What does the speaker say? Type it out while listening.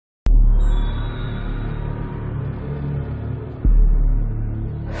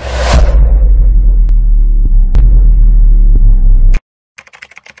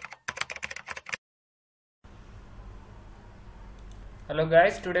Hello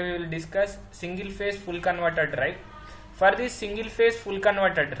guys, today we will discuss single phase full converter drive. For this single phase full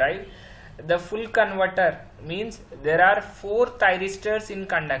converter drive, the full converter means there are 4 thyristors in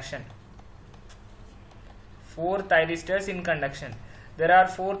conduction. 4 thyristors in conduction. There are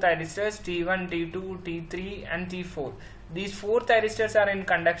 4 thyristors T1, T2, T3 and T4. These 4 thyristors are in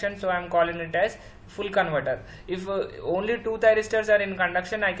conduction, so I am calling it as full converter. If only 2 thyristors are in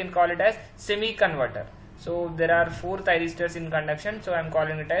conduction, I can call it as semi converter. So there are 4 thyristors in conduction, so I am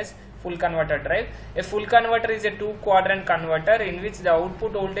calling it as full converter drive. A full converter is a 2-quadrant converter in which the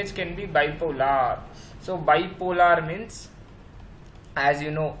output voltage can be bipolar. So bipolar means, as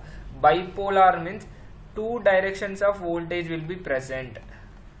you know, bipolar means 2 directions of voltage will be present.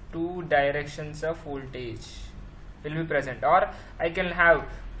 2 directions of voltage will be present, or I can have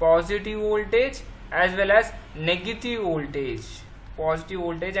positive voltage as well as negative voltage. Positive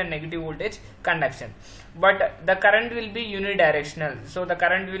voltage and negative voltage conduction, but the current will be unidirectional, so the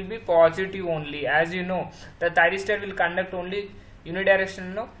current will be positive only. As you know, the thyristor will conduct only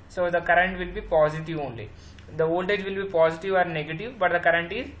unidirectional, no? So the current will be positive only. The voltage will be positive or negative, but the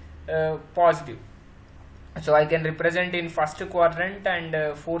current is positive. So I can represent in first quadrant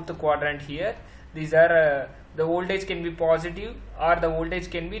and fourth quadrant here. These are the voltage can be positive or the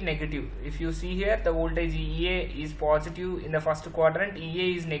voltage can be negative. If you see here, the voltage EA is positive in the first quadrant,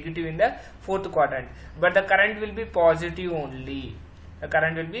 EA is negative in the fourth quadrant, but the current will be positive only. The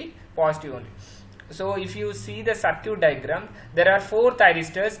current will be positive only. So if you see the circuit diagram, there are 4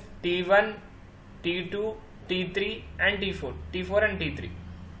 thyristors T1, T2, T3 and T4 and T3.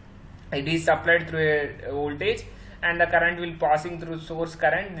 It is supplied through a voltage and the current will passing through source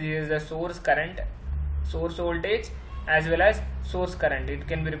current. This is the source current, source voltage as well as source current. It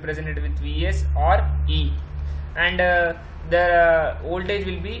can be represented with Vs or E, and the voltage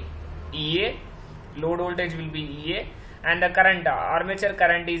will be EA, load voltage will be EA, and the current, armature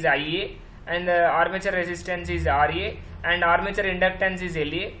current is IA, and the armature resistance is RA, and armature inductance is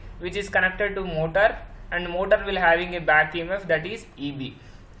LA, which is connected to motor, and motor will having a back EMF, that is EB.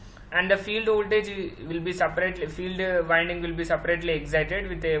 And the field voltage will be separately, field winding will be separately excited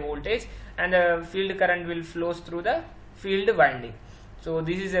with a voltage, and the field current will flows through the field winding. So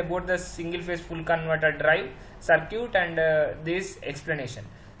this is about the single phase full converter drive circuit and this explanation.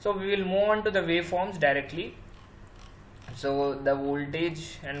 So we will move on to the waveforms directly. So the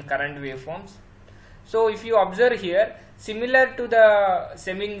voltage and current waveforms. So if you observe here, similar to the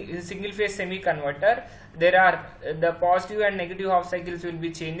single phase semi converter, there are the positive and negative half cycles will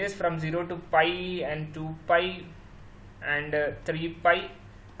be changes from 0 to pi and 2 pi and 3 pi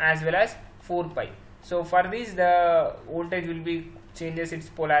as well as 4 pi. So for this, the voltage will be changes its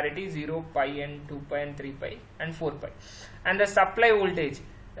polarity 0, pi and 2 pi and 3 pi and 4 pi. And the supply voltage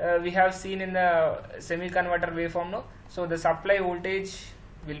we have seen in the semi converter waveform, no? So the supply voltage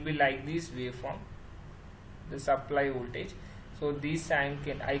will be like this waveform, the supply voltage. So this I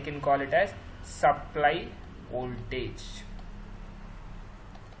can call it as supply voltage.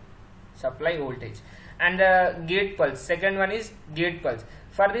 Supply voltage. And the gate pulse, second one is gate pulse.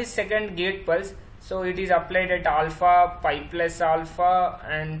 For this second gate pulse, so it is applied at alpha, pi plus alpha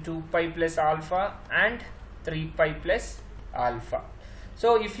and 2 pi plus alpha and 3 pi plus alpha.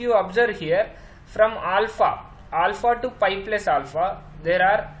 So if you observe here, from alpha to pi plus alpha, there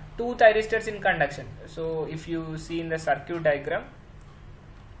are 2 thyristors in conduction. So if you see in the circuit diagram,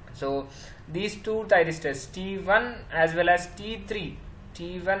 so these 2 thyristors T1 as well as T3,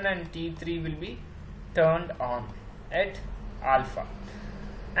 T1 and T3 will be turned on at alpha,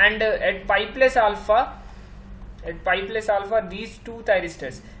 and at pi plus alpha, these 2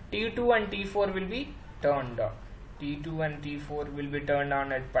 thyristors T2 and T4 will be turned on. T2 and T4 will be turned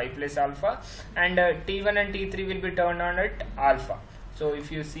on at pi plus alpha, and T1 and T3 will be turned on at alpha. So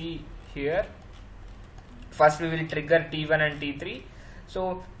if you see here, first we will trigger T1 and T3.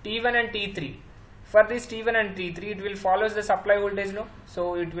 So T1 and T3, for this T1 and T3, it will follows the supply voltage, no?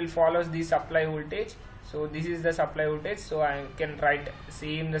 So it will follows the supply voltage. So this is the supply voltage. So I can write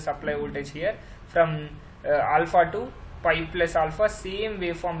same the supply voltage here from alpha to pi plus alpha. Same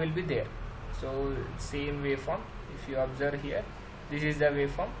waveform will be there. So same waveform. If you observe here, this is the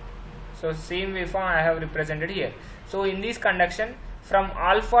waveform. So same waveform I have represented here. So in this conduction, from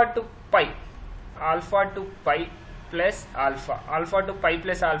alpha to pi plus alpha,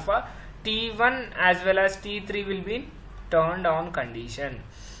 T1 as well as T3 will be turned on condition,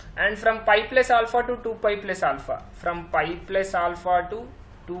 and from pi plus alpha to 2 pi plus alpha, from pi plus alpha to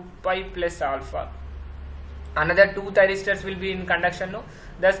 2 pi plus alpha, another 2 thyristors will be in conduction, no?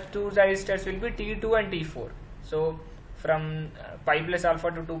 Thus 2 thyristors will be T2 and T4. So from pi plus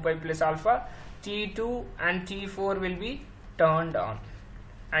alpha to 2 pi plus alpha, T2 and T4 will be turned on,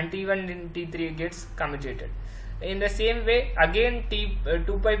 and T1 and T3 gets commutated. In the same way, again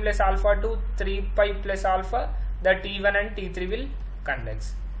 2 pi plus alpha to 3 pi plus alpha, the T1 and T3 will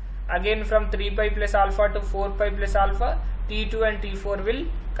conduct. Again from 3 pi plus alpha to 4 pi plus alpha, T2 and T4 will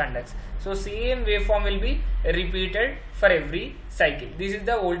conduct. So same waveform will be repeated for every cycle. This is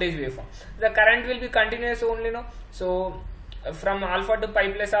the voltage waveform. The current will be continuous only, no? So from alpha to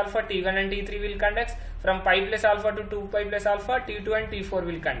pi plus alpha, T1 and T3 will conduct. From pi plus alpha to 2 pi plus alpha, T2 and T4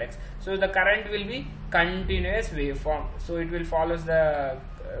 will conduct. So the current will be continuous waveform. So it will follow the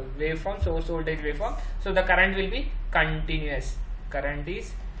waveform, source voltage waveform. So the current will be continuous. Current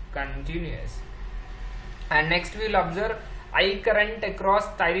is continuous. And next we will observe I current across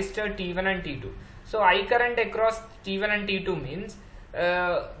thyristor T1 and T2. So I current across T1 and T2 means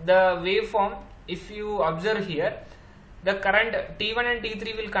the waveform, if you observe here, the current T1 and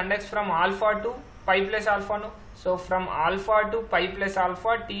T3 will conduct from alpha to pi plus alpha, no? So from alpha to pi plus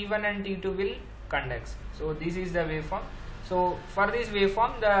alpha, T1 and T2 will conduct. So this is the waveform. So for this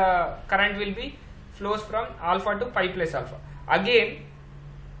waveform, the current will be flows from alpha to pi plus alpha. Again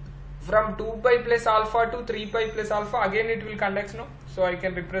from 2 pi plus alpha to 3 pi plus alpha, again it will conduct, no? So I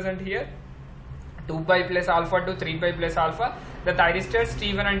can represent here 2 pi plus alpha to 3 pi plus alpha, the thyristors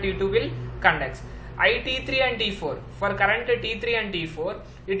T1 and T2 will conduct. T3 and T4, for current T3 and T4,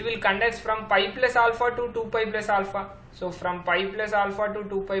 it will conduct from pi plus alpha to 2 pi plus alpha. So from pi plus alpha to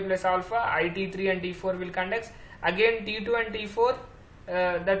 2 pi plus alpha, T3 and T4 will conduct. Again T2 and T4,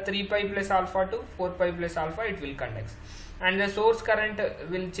 the 3 pi plus alpha to 4 pi plus alpha, it will conduct. And the source current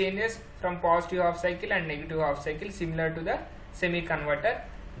will changes from positive half cycle and negative half cycle, similar to the semi-converter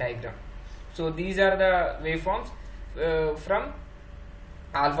diagram. So these are the waveforms from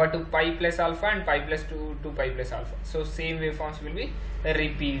alpha to pi plus alpha and pi plus to pi plus alpha. So same waveforms will be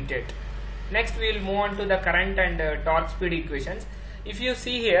repeated. Next we will move on to the current and torque speed equations. If you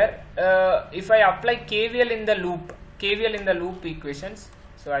see here, if I apply KVL in the loop equations,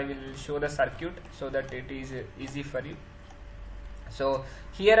 so I will show the circuit so that it is easy for you. So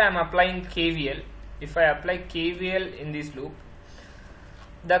here I am applying KVL. If I apply KVL in this loop,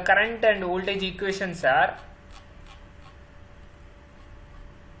 the current and voltage equations are,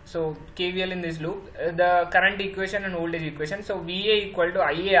 so KVL in this loop, the current equation and voltage equation. So VA equal to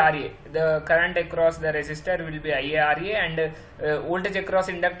IARA, the current across the resistor will be IARA, and voltage across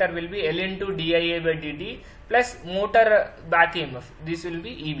inductor will be L into DIA by dt plus motor back EMF, this will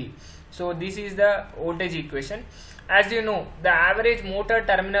be EB. So this is the voltage equation. As you know, the average motor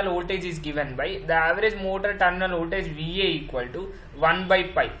terminal voltage is given by the average motor terminal voltage VA equal to 1 by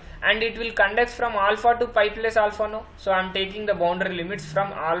pi, and it will conduct from alpha to pi plus alpha, no? So I am taking the boundary limits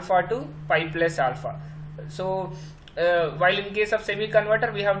from alpha to pi plus alpha. So while in case of semi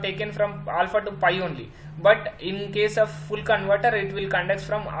converter we have taken from alpha to pi only, but in case of full converter it will conduct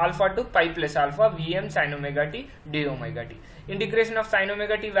from alpha to pi plus alpha, Vm sin omega t d omega t. Integration of sin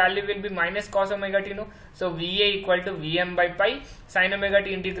omega t value will be minus cos omega t, no? So VA equal to Vm by pi, sin omega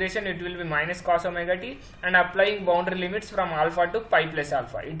t integration it will be minus cos omega t, and applying boundary limits from alpha to pi plus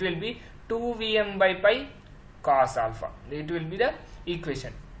alpha, it will be 2 Vm by pi cos alpha. It will be the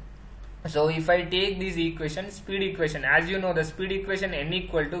equation. So if I take this equation, speed equation, as you know the speed equation n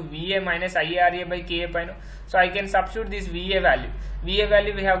equal to VA minus IARA by KA pi, no? So I can substitute this VA value. VA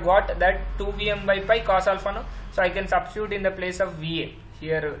value we have got that 2 Vm by pi cos alpha, no? So I can substitute in the place of VA.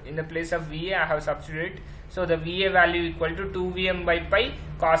 Here in the place of VA I have substituted. So the VA value equal to 2 Vm by pi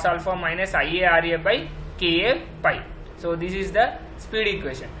cos alpha minus IARA by KA pi. So this is the speed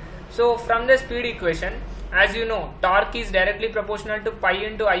equation. So from the speed equation, as you know, torque is directly proportional to pi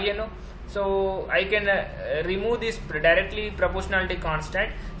into Ia, no? So I can remove this directly proportionality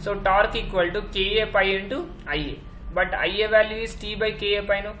constant. So torque equal to Ka pi into Ia, but Ia value is T by Ka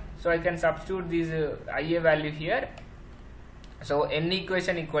pi, no? So I can substitute this Ia value here. So n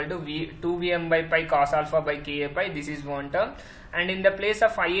equation equal to 2 Vm by pi cos alpha by Ka pi, this is one term, and in the place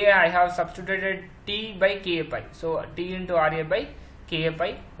of Ia I have substituted T by Ka pi, so T into Ra by Ka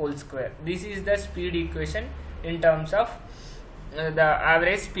pi whole square. This is the speed equation in terms of the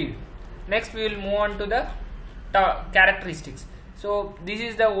average speed. Next we will move on to the characteristics. So this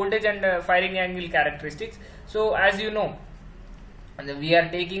is the voltage and firing angle characteristics. So as you know, we are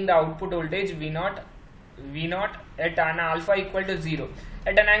taking the output voltage V0 at an alpha equal to 0.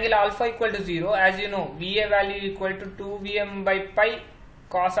 At an angle alpha equal to 0, as you know, VA value equal to 2 Vm by pi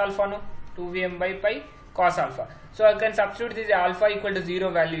cos alpha, no? 2 Vm by pi cos alpha. So I can substitute this alpha equal to 0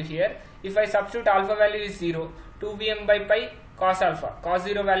 value here. If I substitute alpha value is 0, 2 Vm by pi cos alpha, cos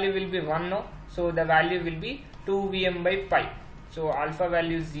 0 value will be 1, no? So the value will be 2 Vm by pi. So alpha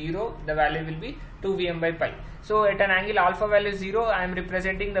value is 0, the value will be 2 Vm by pi. So at an angle alpha value 0, I am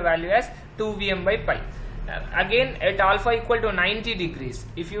representing the value as 2 Vm by pi. Again, at alpha equal to 90 degrees,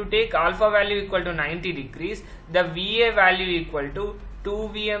 if you take alpha value equal to 90 degrees, the Va value equal to 2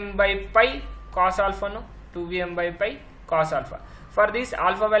 Vm by pi cos alpha, no? 2 Vm by pi cos alpha. For this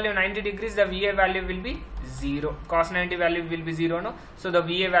alpha value 90 degrees, the Va value will be 0. Cos 90 value will be 0, no? So the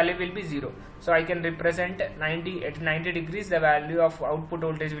Va value will be 0. So I can represent 90 at 90 degrees, the value of output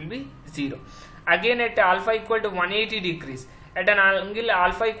voltage will be 0. Again, at alpha equal to 180 degrees, at an angle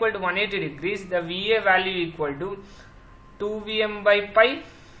alpha equal to 180 degrees, the Va value equal to 2 Vm by pi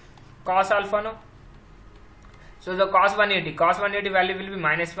cos alpha, no? So the cos 180 value will be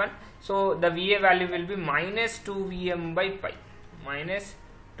minus 1. So the Va value will be minus 2 Vm by pi. Minus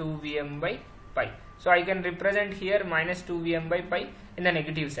 2 Vm by pi. So I can represent here minus 2 Vm by pi in the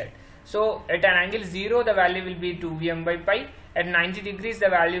negative side. So at an angle 0, the value will be 2 Vm by pi. At 90 degrees, the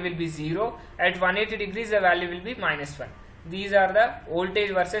value will be 0. At 180 degrees, the value will be minus 1. These are the voltage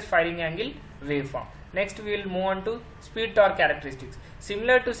versus firing angle waveform. Next, we will move on to speed torque characteristics.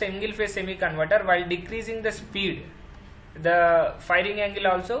 Similar to single phase semi converter, while decreasing the speed, the firing angle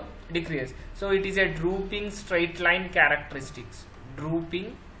also decreases. So it is a drooping straight line characteristics.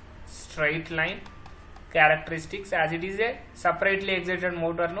 Drooping straight line characteristics, as it is a separately excited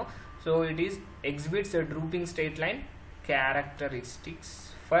motor, no? So it is exhibits a drooping straight line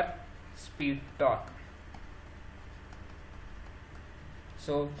characteristics for speed torque.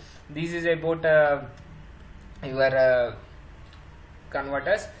 So this is about your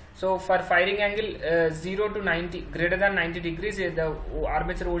converters. So for firing angle 0 to 90, greater than 90 degrees, the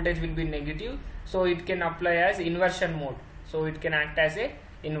armature voltage will be negative. So it can apply as inversion mode. So it can act as a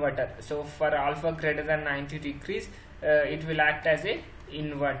inverter. So for alpha greater than 90 degrees, it will act as a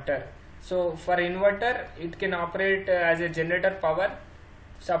inverter. So for inverter, it can operate as a generator power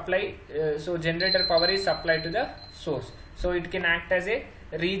supply. So generator power is supplied to the source. So it can act as a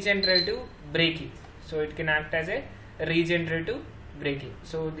regenerative braking. So it can act as a regenerative braking.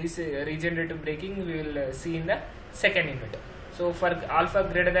 So this regenerative braking we will see in the second inverter. So for alpha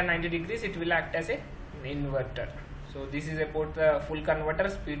greater than 90 degrees, it will act as a inverter. So this is about the full converter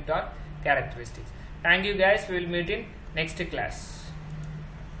speed torque characteristics. Thank you guys. We will meet in next class.